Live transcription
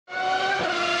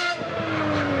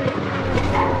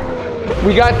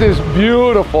We got this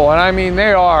beautiful, and I mean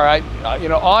they are, you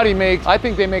know, Audi makes, I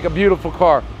think they make a beautiful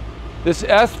car. This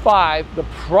S5, the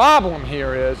problem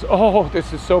here is, oh,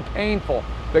 this is so painful.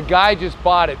 The guy just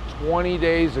bought it 20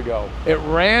 days ago. It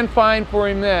ran fine for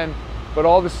him then, but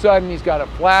all of a sudden he's got a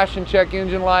flash and check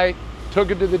engine light, took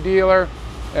it to the dealer,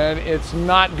 and it's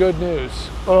not good news.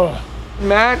 Ugh.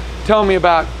 Matt, tell me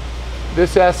about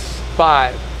this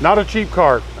S5. Not a cheap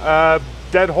car,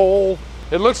 dead hole.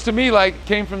 It looks to me like it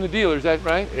came from the dealer, is that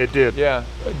right? It did. Yeah.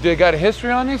 They got a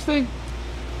history on this thing?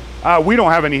 We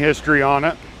don't have any history on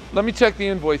it. Let me check the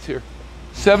invoice here.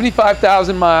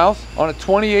 75,000 miles on a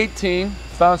 2018.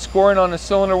 Found scoring on the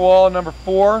cylinder wall number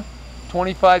 4,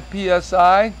 25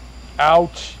 PSI.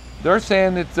 Ouch. They're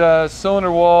saying that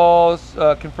cylinder walls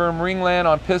confirm ringland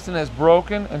on piston has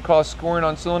broken and caused scoring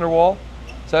on cylinder wall.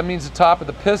 So that means the top of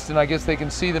the piston, I guess they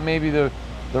can see that maybe the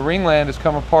ringland has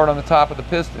come apart on the top of the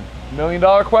piston. $1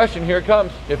 million question, here it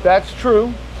comes. If that's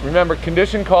true, remember,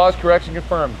 condition, cause, correction,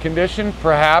 confirmed. Condition,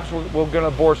 perhaps, we're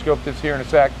gonna bore scope this here in a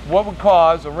sec. What would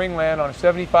cause a ringland on a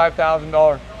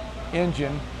 $75,000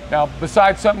 engine? Now,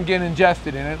 besides something getting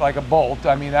ingested in it, like a bolt,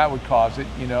 I mean, that would cause it,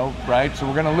 you know, right? So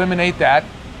we're gonna eliminate that.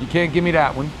 You can't give me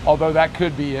that one, although that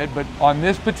could be it. But on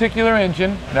this particular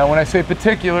engine, now when I say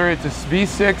particular, it's a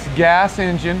V6 gas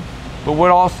engine, but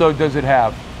what also does it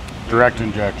have? Direct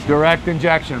injection. Direct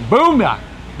injection. Boom, now.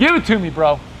 Give it to me,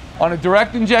 bro. On a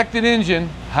direct injected engine,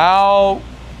 how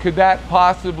could that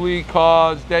possibly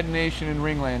cause detonation and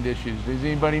ringland issues? Does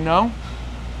anybody know?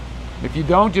 If you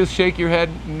don't, just shake your head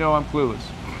and know I'm clueless.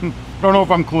 Don't know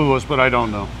if I'm clueless, but I don't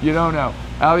know. You don't know.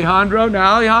 Alejandro?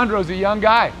 Now Alejandro's a young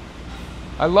guy.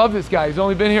 I love this guy. He's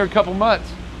only been here a couple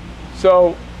months.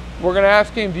 So we're gonna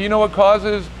ask him, do you know what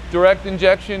causes direct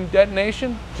injection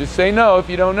detonation? Just say no if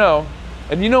you don't know.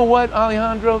 And you know what,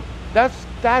 Alejandro?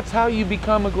 That's how you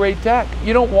become a great tech.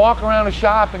 You don't walk around a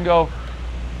shop and go,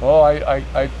 oh,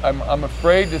 I'm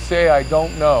afraid to say I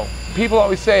don't know. People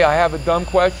always say, I have a dumb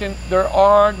question. There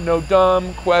are no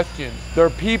dumb questions. There are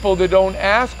people that don't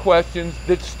ask questions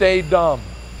that stay dumb.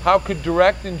 How could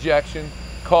direct injection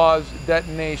cause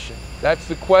detonation? That's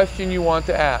the question you want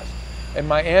to ask. And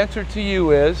my answer to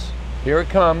you is, here it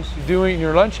comes, doing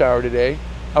your lunch hour today,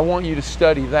 I want you to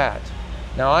study that.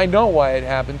 Now I know why it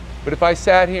happened, but if I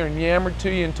sat here and yammered to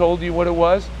you and told you what it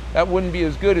was, that wouldn't be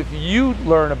as good. If you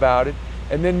learn about it,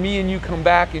 and then me and you come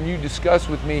back and you discuss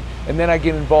with me, and then I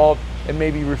get involved and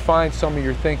maybe refine some of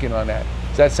your thinking on that.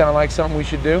 Does that sound like something we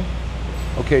should do?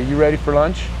 Okay, you ready for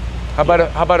lunch? How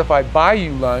about if I buy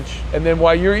you lunch, and then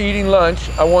while you're eating lunch,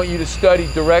 I want you to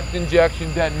study direct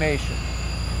injection detonation.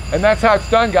 And that's how it's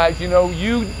done, guys. You know,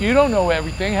 you don't know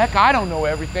everything. Heck, I don't know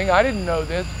everything. I didn't know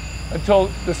this until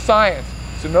the science.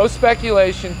 So no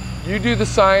speculation. You do the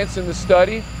science and the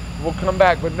study. We'll come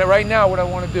back. But right now, what I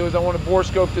want to do is I want to bore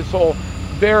scope this whole,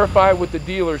 verify what the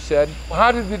dealer said.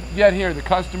 How did it get here? The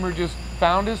customer just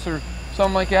found us or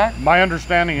something like that? My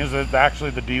understanding is that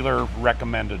actually the dealer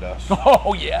recommended us.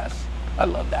 Oh, yes. I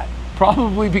love that.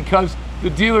 Probably because the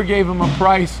dealer gave him a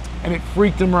price and it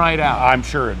freaked him right out. I'm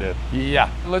sure it did. Yeah.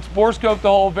 Let's bore scope the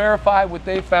whole, verify what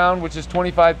they found, which is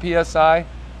 25 PSI,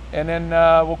 and then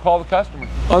we'll call the customer.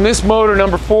 On this motor,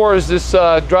 number 4 is this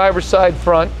driver's side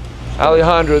front.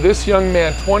 Alejandro, this young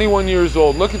man, 21 years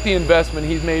old, look at the investment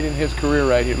he's made in his career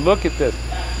right here. Look at this.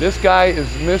 This guy is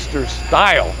Mr.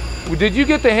 Style. Did you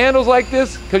get the handles like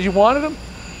this because you wanted them?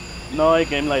 No, it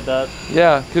came like that.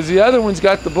 Yeah, because the other one's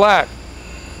got the black.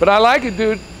 But I like it,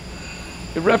 dude.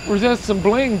 It represents some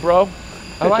bling, bro.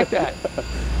 I like that.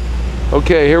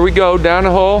 Okay, here we go, down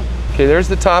the hole. Okay, there's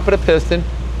the top of the piston.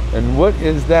 And what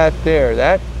is that there?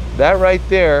 That right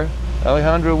there,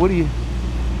 Alejandro, what do you,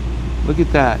 look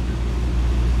at that.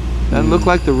 That look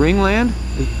like the ringland?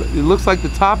 It looks like the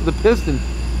top of the piston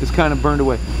is kind of burned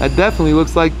away. That definitely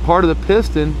looks like part of the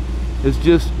piston is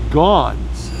just gone.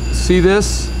 See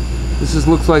this? This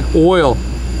looks like oil.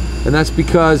 And that's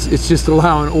because it's just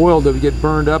allowing oil to get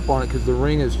burned up on it because the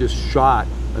ring is just shot.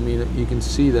 I mean, you can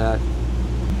see that.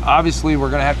 Obviously,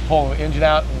 we're gonna have to pull the engine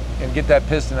out and get that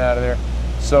piston out of there.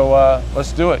 So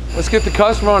let's do it. Let's get the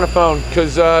customer on the phone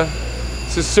because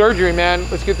this is surgery, man.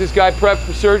 Let's get this guy prepped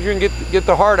for surgery and get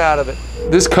the heart out of it.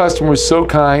 This customer was so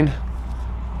kind.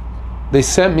 They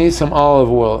sent me some olive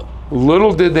oil.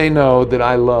 Little did they know that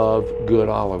I love good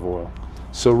olive oil.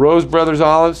 So Rose Brothers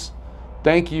Olives,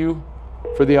 thank you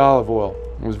for the olive oil.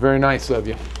 It was very nice of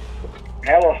you.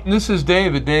 Hello. This is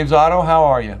Dave at Dave's Auto. How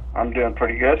are you? I'm doing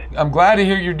pretty good. I'm glad to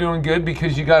hear you're doing good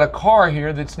because you got a car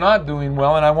here that's not doing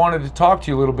well, and I wanted to talk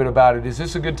to you a little bit about it. Is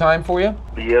this a good time for you?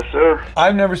 Yes, sir.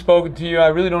 I've never spoken to you. I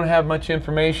really don't have much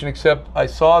information except I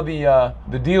saw the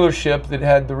dealership that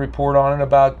had the report on it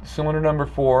about cylinder number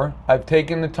 4. I've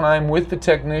taken the time with the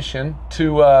technician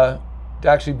to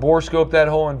actually bore scope that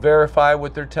hole and verify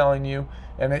what they're telling you,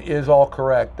 and it is all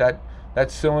correct. That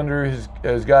cylinder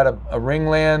has got a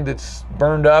ringland that's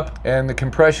burned up, and the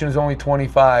compression is only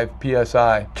 25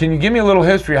 psi. Can you give me a little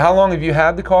history? How long have you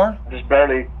had the car? Just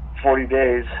barely 40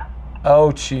 days.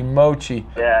 Ochi mochi.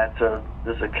 Yeah,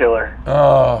 it's a killer.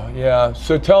 Oh, yeah.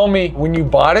 So tell me, when you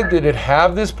bought it, did it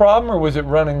have this problem, or was it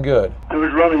running good? It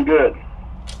was running good.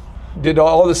 Did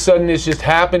all of a sudden this just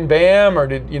happen, bam, or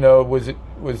did,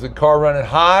 was the car running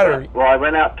hot, or? Well, I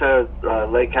went out to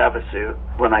Lake Havasu.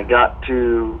 When I got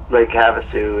to Lake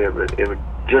Havasu, it would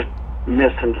just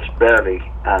miss him just barely.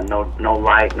 No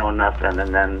light, no nothing.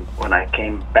 And then when I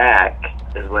came back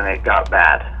is when it got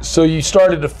bad. So you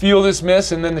started to feel this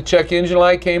miss, and then the check engine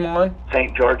light came on?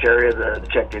 St. George area, the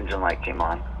check engine light came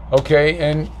on. Okay,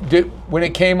 and when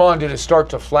it came on, did it start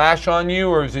to flash on you,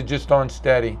 or is it just on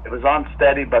steady? It was on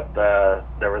steady, but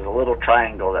there was a little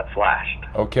triangle that flashed.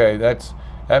 Okay, that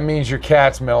means your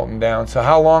cat's melting down. So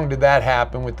how long did that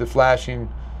happen with the flashing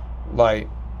light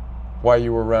while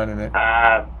you were running it?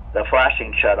 The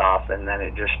flashing shut off, and then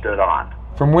it just stood on.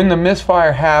 From when the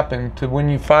misfire happened to when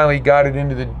you finally got it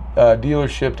into the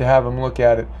dealership to have them look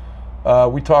at it,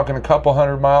 we talking a couple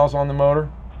 100 miles on the motor?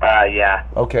 Yeah.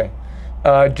 Okay.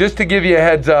 Just to give you a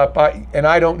heads up, and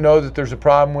I don't know that there's a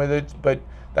problem with it, but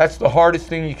that's the hardest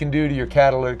thing you can do to your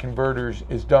catalytic converters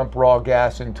is dump raw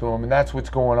gas into them, and that's what's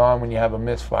going on when you have a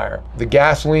misfire. The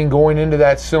gasoline going into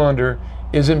that cylinder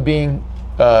isn't being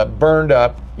burned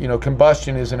up,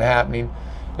 combustion isn't happening,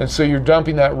 and so you're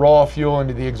dumping that raw fuel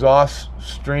into the exhaust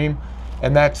stream,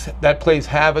 and that plays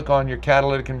havoc on your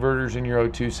catalytic converters and your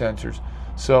O2 sensors.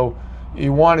 So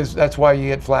that's why you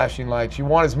get flashing lights. You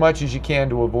want as much as you can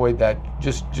to avoid that,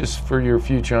 just for your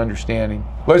future understanding.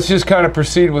 Let's just kind of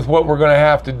proceed with what we're going to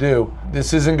have to do.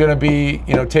 This isn't going to be,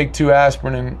 take 2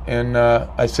 aspirin and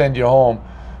I send you home.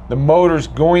 The motor's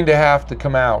going to have to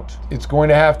come out. It's going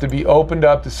to have to be opened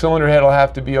up. The cylinder head will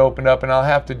have to be opened up, and I'll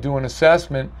have to do an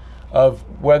assessment of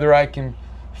whether I can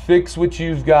fix what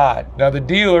you've got. Now the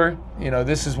dealer,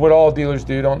 this is what all dealers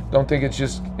do. Don't think it's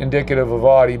just indicative of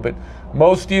Audi, but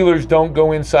most dealers don't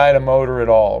go inside a motor at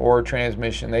all or a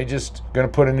transmission. They just gonna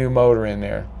put a new motor in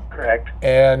there. Correct.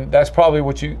 And that's probably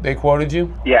what they quoted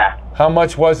you? Yeah. How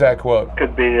much was that quote?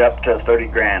 Could be up to 30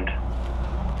 grand.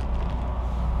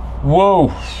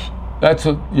 Whoa. That's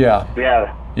yeah.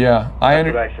 Yeah. Yeah. That's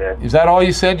what I said. Is that all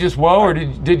you said, just whoa, or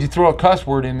did you throw a cuss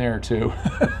word in there too?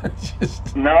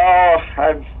 No,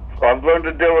 I've learned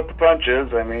to deal with the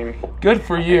punches. I mean, good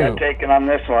for you. I've taken on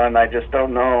this one. I just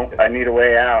don't know. I need a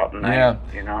way out, and yeah.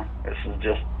 This is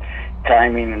just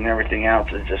timing and everything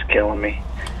else is just killing me.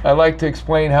 I'd like to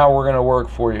explain how we're going to work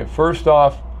for you. First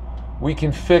off, we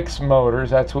can fix motors.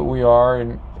 That's what we are.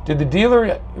 And did the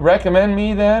dealer recommend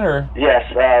me then, or?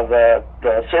 Yes,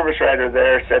 the service writer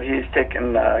there said he's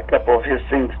taken a couple of his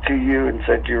things to you and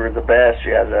said you were the best.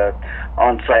 You had an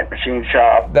on-site machine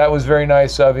shop. That was very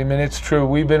nice of him, and it's true.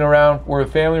 We've been around. We're a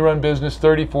family-run business,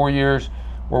 34 years.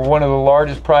 We're one of the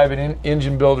largest private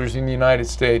engine builders in the United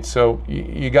States, so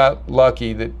you got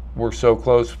lucky that we're so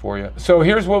close for you. So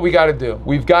here's what we got to do.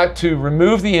 We've got to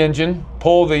remove the engine,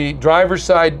 pull the driver's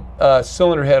side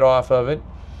cylinder head off of it,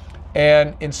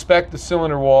 and inspect the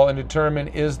cylinder wall and determine,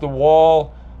 is the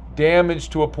wall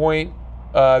damaged to a point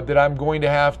that I'm going to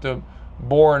have to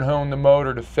bore and hone the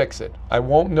motor to fix it. I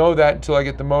won't know that until I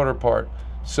get the motor part.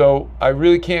 So I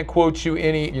really can't quote you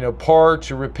any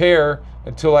parts or repair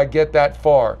until I get that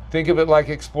far. Think of it like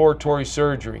exploratory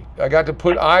surgery. I got to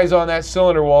put eyes on that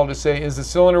cylinder wall to say, is the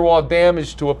cylinder wall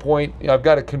damaged to a point I've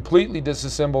got to completely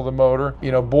disassemble the motor,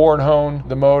 bore and hone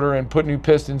the motor and put new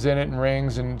pistons in it and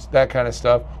rings and that kind of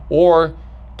stuff. Or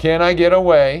can I get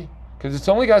away, because it's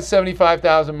only got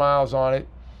 75,000 miles on it.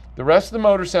 The rest of the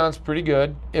motor sounds pretty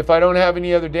good. If I don't have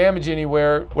any other damage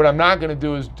anywhere, what I'm not going to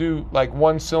do is do like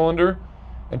one cylinder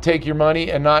and take your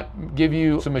money and not give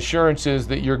you some assurances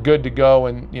that you're good to go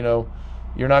and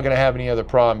you're not going to have any other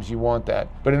problems. You want that.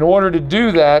 But in order to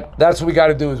do that, that's what we got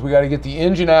to do, is we got to get the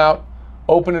engine out,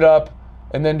 open it up,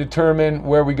 and then determine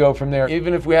where we go from there.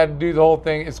 Even if we had to do the whole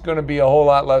thing, it's going to be a whole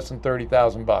lot less than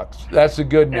 30,000 bucks. That's the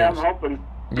good news. Yeah, I'm hoping.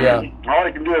 Yeah. All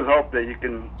I can do is hope that you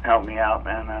can help me out,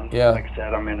 man. Yeah. Like I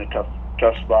said, I'm in a tough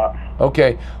spot.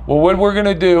 Okay. Well, what we're going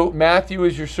to do, Matthew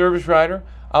is your service writer.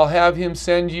 I'll have him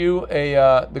send you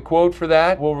the quote for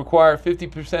that. We'll require a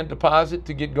 50% deposit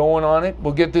to get going on it.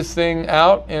 We'll get this thing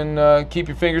out and keep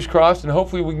your fingers crossed, and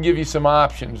hopefully we can give you some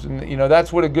options. And you know,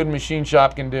 that's what a good machine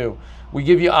shop can do. We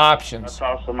give you options. That's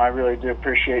awesome. I really do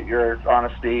appreciate your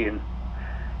honesty and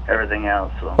everything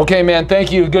else. So. Okay, man.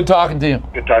 Thank you. Good talking to you.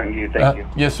 Good talking to you. Thank you.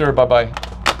 Yes, sir. Bye-bye.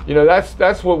 You know,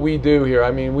 that's what we do here.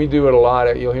 I mean, we do it a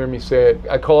lot. You'll hear me say it.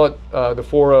 I call it the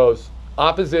 4 O's.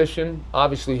 Opposition,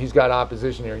 obviously he's got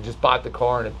opposition here. He just bought the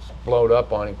car and it's blowed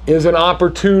up on him. Is an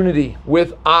opportunity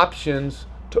with options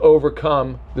to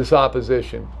overcome this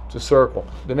opposition. It's a circle.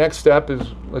 The next step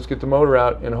is let's get the motor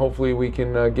out and hopefully we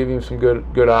can give him some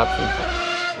good options.